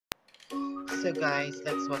So guys,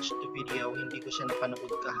 let's watch the video. Hindi ko siya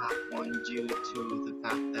napanood kahapon due to the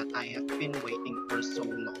fact that I have been waiting for so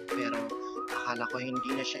long. Pero akala ko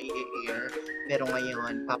hindi na siya i-air. Pero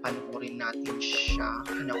ngayon, papanoorin natin siya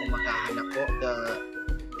na umagahan ako. The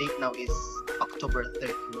date now is October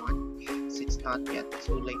 31. So it's not yet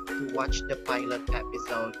too late to watch the pilot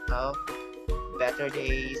episode of Better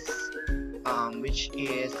Days, which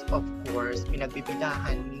is of course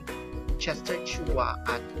pinagbibidahan ni Chester Chua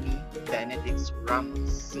at ni Benedict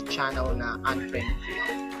Ramos sa channel na Unfriend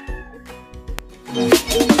Film.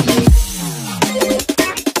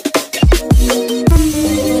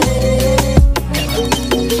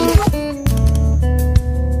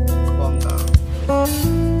 Bongga.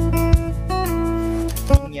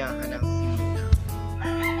 Kunyahan ang simula.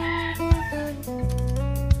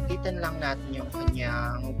 Titan lang natin yung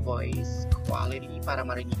kanyang voice quality para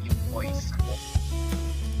marinig yung voice ko.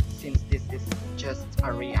 Since this is just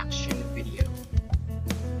a reaction video.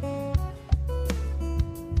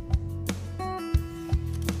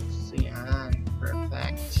 So yan,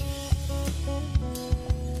 perfect.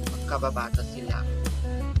 Magkababata sila.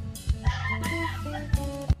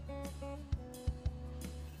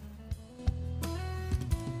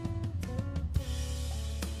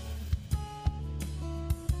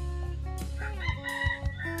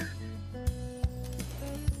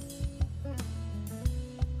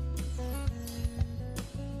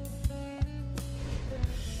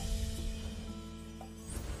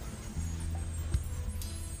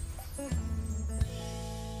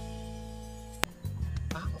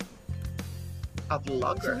 A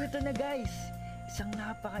vlogger. So ito na guys, isang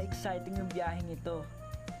napaka-exciting yung biyaheng ito.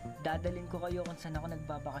 Dadalhin ko kayo kung saan ako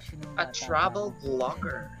nagbabakasyon ng bata. A travel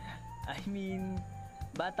vlogger. I mean,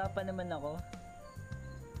 bata pa naman ako.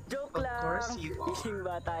 Of Joke lang! course you are. Yung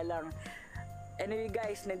bata lang. Anyway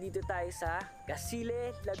guys, nandito tayo sa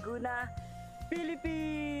Casile, Laguna,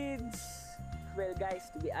 Philippines! Well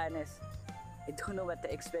guys, to be honest, I don't know what to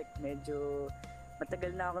expect. Medyo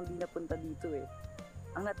matagal na akong di napunta dito eh.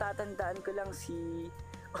 Ang natatandaan ko lang si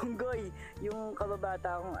Onggoy, yung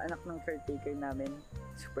kababata akong anak ng caretaker namin.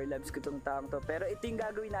 Super loves ko tong taong to. Pero ito yung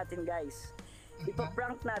gagawin natin guys.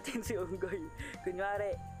 Ipaprank natin si Onggoy.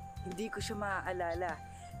 Kunwari, hindi ko siya maaalala.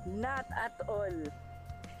 Not at all.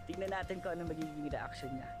 Tingnan natin kung ano magiging reaction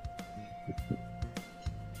niya.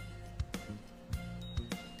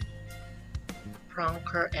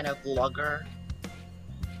 Pranker and a vlogger.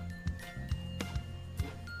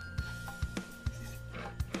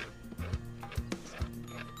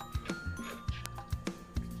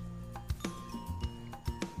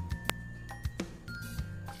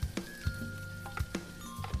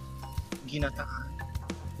 Ginataan.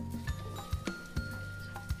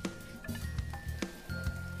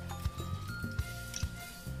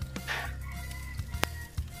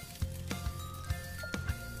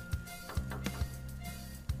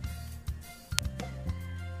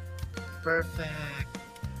 Perfect.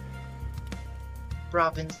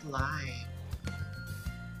 Province life.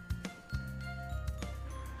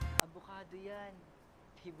 Avocado yan.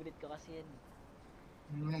 Favorite ko kasi yan.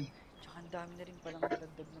 Mm. Tsaka ang dami na rin palang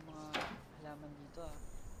nagdagdag ng mga halaman dito ah.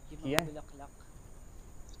 Yung mga Yan. bulaklak.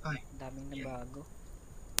 Ay. Ang daming nabago.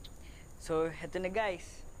 So, eto na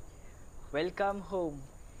guys. Welcome home.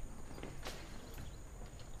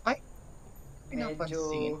 Ay, Medyo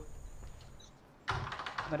pinapansin.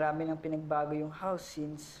 marami nang pinagbago yung house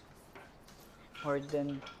since more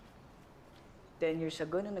than 10 years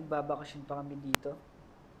ago nung nagbabakasyon pa kami dito.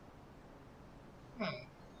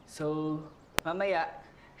 So, mamaya,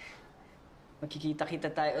 magkikita-kita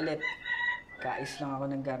tayo ulit. Kaayos lang ako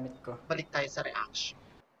ng gamit ko. Balik tayo sa reaction.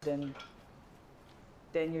 Then,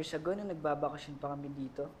 10 years ago nung nagbabakasyon pa kami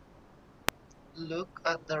dito. Look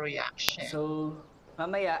at the reaction. So,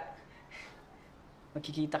 mamaya,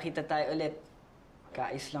 magkikita-kita tayo ulit.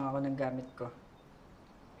 Kaayos lang ako ng gamit ko.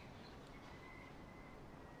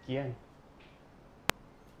 Kian,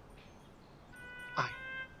 Ay,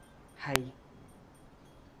 Hi.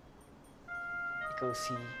 Ikaw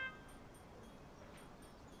si...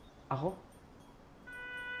 ako?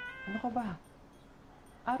 Ano ka ba?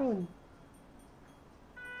 Aaron?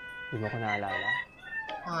 Di mo ko naalala?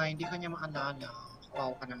 ay, hindi ka niya maalala.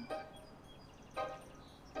 Wow ka naman.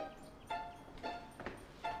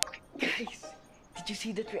 Guys, did you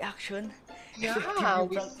see that reaction? Yeah, Effective we yung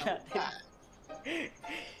prank saw natin. that.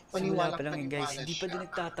 Simula Paniwalang pa lang yun guys, paniwala hindi pa siya. din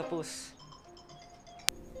nagtatapos.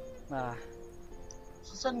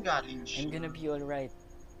 So, saan galing siya? I'm gonna be alright.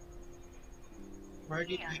 Where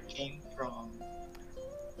did he came from?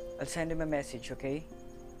 I'll send him a message, okay?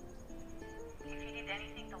 If you need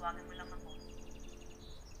anything, tawagan mo lang ako.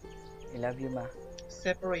 I love you, ma.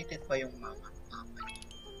 Separated pa yung mama at papa niya.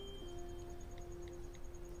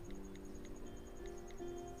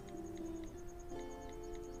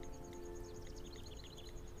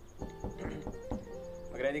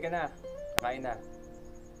 Mag-ready ka na. Kain na.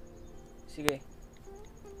 Sige.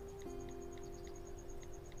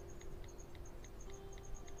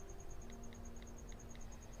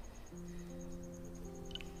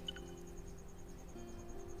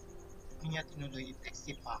 Hindi niya tinuloy i-text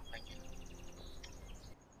si papa niya.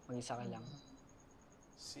 Mag-isa ka lang.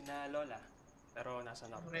 Sina Lola. Pero nasa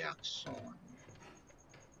Ang ako. reaksyon.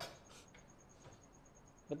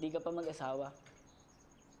 Ba't di ka pa mag-asawa?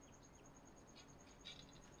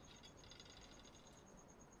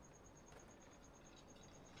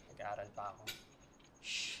 Nag-aaral pa ako.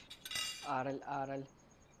 Shh! Aral-aral.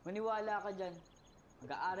 Maniwala ka dyan.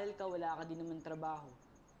 Mag-aaral ka, wala ka din naman trabaho.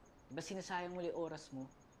 Diba sinasayang mo yung oras mo?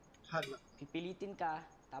 Hala. Pipilitin ka,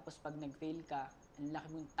 tapos pag nag-fail ka, ang laki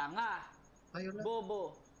mong tanga! Ayun na.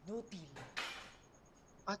 Bobo! Nutil!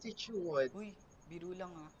 Attitude. Uy, biro lang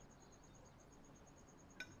ha.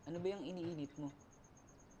 Ano ba yung iniinit mo?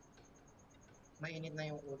 Mainit na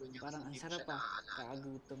yung ulo niya Parang ang kasi hindi ko sarap siya ah, naaalala.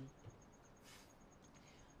 kakagutom.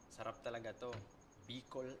 Sarap talaga to.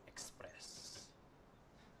 Bicol Express.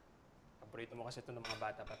 Paborito mo kasi ito ng mga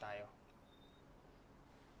bata pa tayo.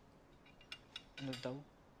 Ano daw?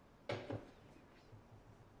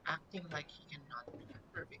 Acting like he cannot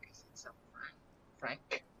remember because it's a prank. Prank?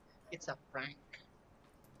 It's a prank.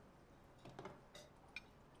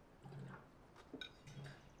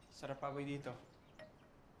 Sarap pa ba dito?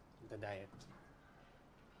 Nagda-diet.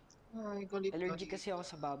 Ay, galit Allergic kasi ako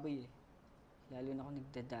sa baboy eh. Lalo na ako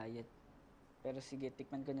nagda-diet. Pero sige,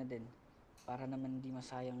 tikman ko na din. Para naman hindi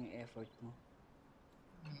masayang yung effort mo.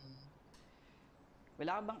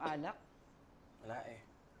 Wala ka bang alak? Wala eh.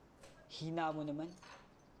 Hina mo naman.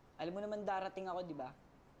 Alam mo naman darating ako, di ba?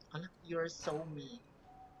 Alam, you're so mean.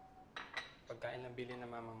 Pagkain ng bili ng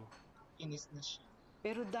mama mo. Inis na siya.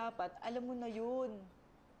 Pero dapat, alam mo na yun.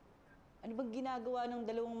 Ano bang ginagawa ng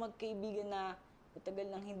dalawang magkaibigan na matagal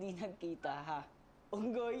nang hindi nagkita, ha?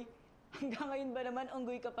 Unggoy? Hanggang ngayon ba naman,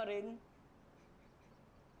 unggoy ka pa rin?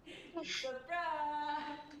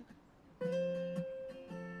 Surprise!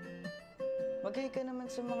 Magay ka naman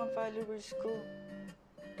sa mga followers ko.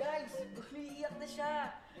 Guys, umiiyak na siya!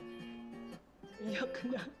 Iyak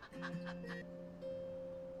na.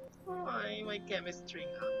 Ay, may chemistry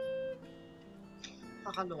nga.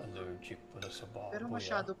 Kakaloka. Allergic pala sa baboy. Pero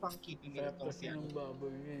masyado pang keeping me itong si ano, baboy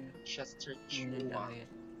niya eh. Chester Yun Chua. lang eh.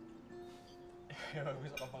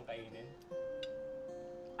 Gusto ka pang kainin?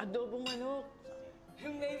 Adobong manok!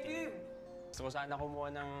 Yung native! Gusto ko sana kumuha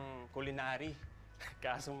ng culinary.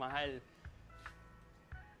 Kaso mahal.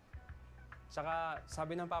 Saka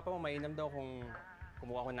sabi ng papa mo, mainam daw kung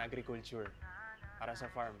kumuha ko ng agriculture. Para sa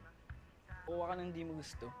farm. Kuha ka nang di mo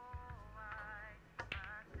gusto.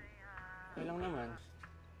 Okay lang naman.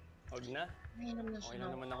 Huwag na. Mainam na Okay siya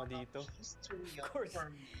lang naman ako dito. History Of course. for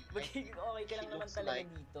me. Magiging okay ka lang She naman looks talaga like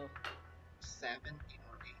dito. 17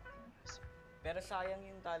 or 18 years old. Pero sayang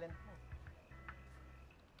yung talent mo.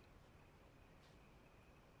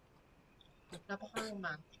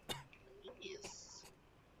 Napaka-romantic. It is.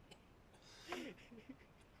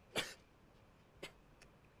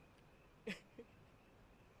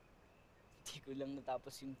 Hindi ko lang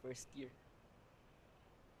natapos yung first year.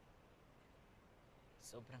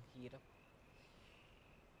 Sobrang hirap.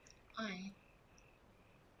 Ay,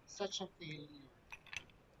 such a failure.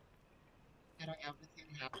 Pero everything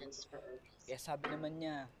happens for a reason. Kaya sabi naman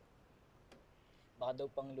niya, baka daw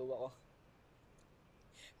pang luwa ko.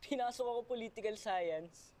 Pinasok ako political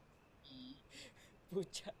science.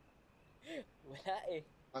 Pucha. Wala eh.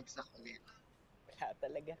 Bagsak ulit. Wala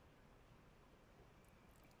talaga.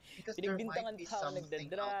 Because there Pinagbintangan might be pa ako something out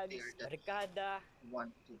nagda-drugs, there that barikada. you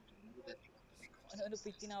want to do, that you want to become Ano-ano pa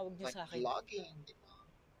yung tinawag niyo like sa akin? vlogging, di ba?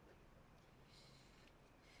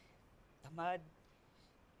 Tamad.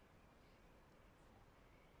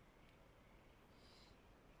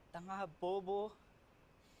 Tanga, bobo.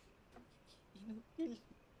 Inutil.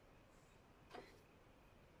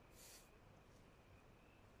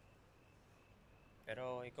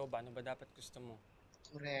 Pero ikaw ba? Ano ba dapat gusto mo?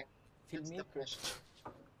 Correct. That's the Filmmaker. question.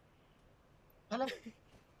 Alam,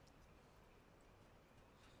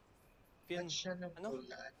 Film. ba't siya Ano?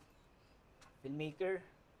 nagulat? Filmmaker.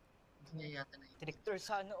 Hindi niya yata na Director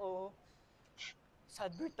sa ano o sa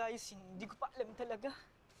advertising. Hindi ko pa alam talaga.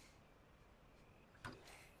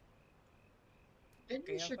 Then you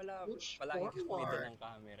Kaya should pala, push palagi ka may forward. dalang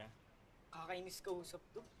camera. Kakainis ka usap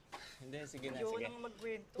to. Hindi, sige na, Ayoko sige. nang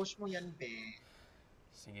magkwento. Push mo yan, be.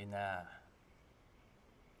 Sige na.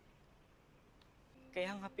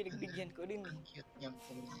 Kaya nga pinagbigyan ko rin eh. Ang cute niyang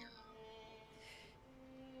tumingin.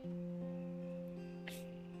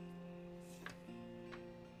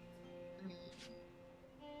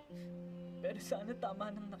 Pero sana tama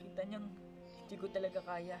nang nakita niyang hindi ko talaga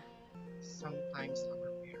kaya. Sometimes our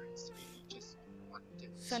parents really just wanted.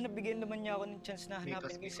 Sana bigyan naman niya ako ng chance na hanapin ko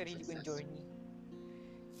Because yung sarili kong successful. journey.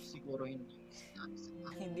 Siguro hindi mo sinabi sa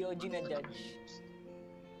tao. Hindi ako ginajudge.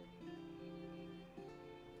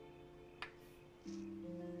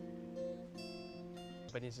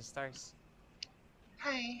 Ba din sa stars?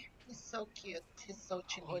 Hi, he's so cute. He's so Oo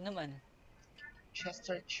chinito. naman.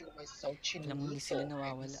 Chester Chu is so chinito. Alam mo, hindi sila And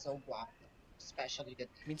nawawala. he's so guapo. Especially the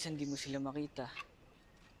Minsan di mo sila makita.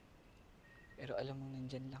 Pero alam mo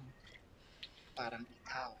nandyan lang. parang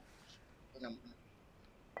ikaw. Alam mo.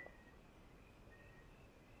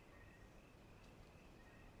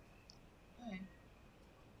 Hi.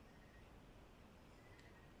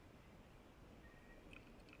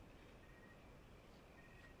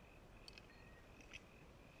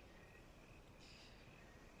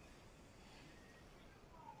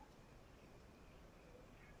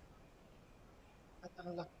 At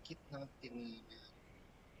ang lakit ng tinina.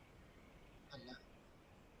 Hala,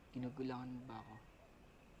 Ginugulangan mo ba ako?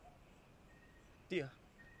 Di ah.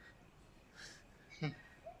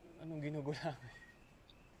 Anong ginugulang?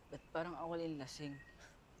 Ba't parang ako lang lasing?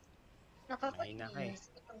 Mahina ka eh.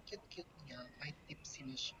 nakakainis. At ang cute-cute niya. May tipsy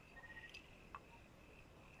na siya.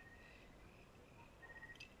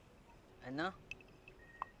 Ano?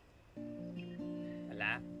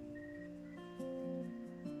 Wala?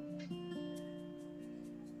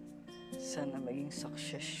 Sana maging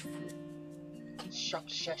successful.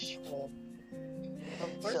 Successful.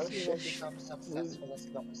 Of course, you will become successful as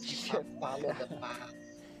long as you follow the path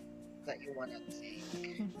that you wanna take.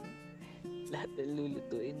 Lahat na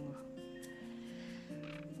lulutuin mo.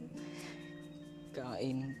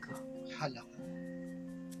 Kainin ko. Hala ko.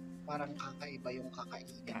 Parang kakaiba yung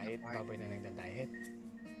kakainin Kahit na part. baboy na nagda-diet.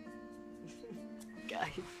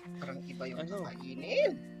 Kahit Parang iba yung Ano?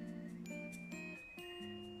 kakainin.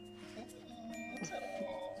 Sarap.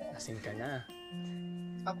 Lasing ka na.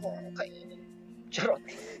 Ako ang kainin. Charot.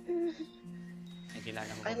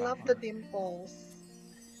 Nakilala mo I ba love ako? the dimples.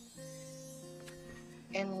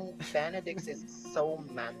 And Benedict's is so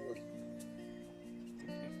manly.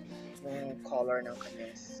 Yung color ng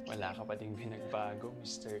kanyang skin. Wala ka pa ding binagbago,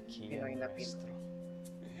 Mr. Pinoy Kian na Maestro.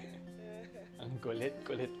 Ang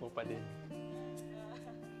kulit-kulit mo pa din.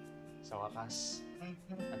 Sa wakas,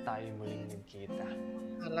 Mhm. at tayo muling nagkita.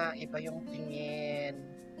 Hala, iba yung tingin.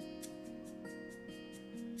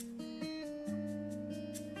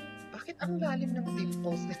 Bakit ang lalim ng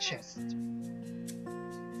dimples ni Chester?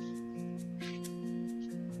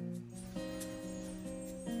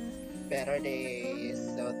 Better days.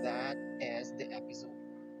 So that is the episode.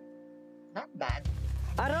 Not bad.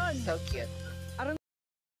 Aron! So cute.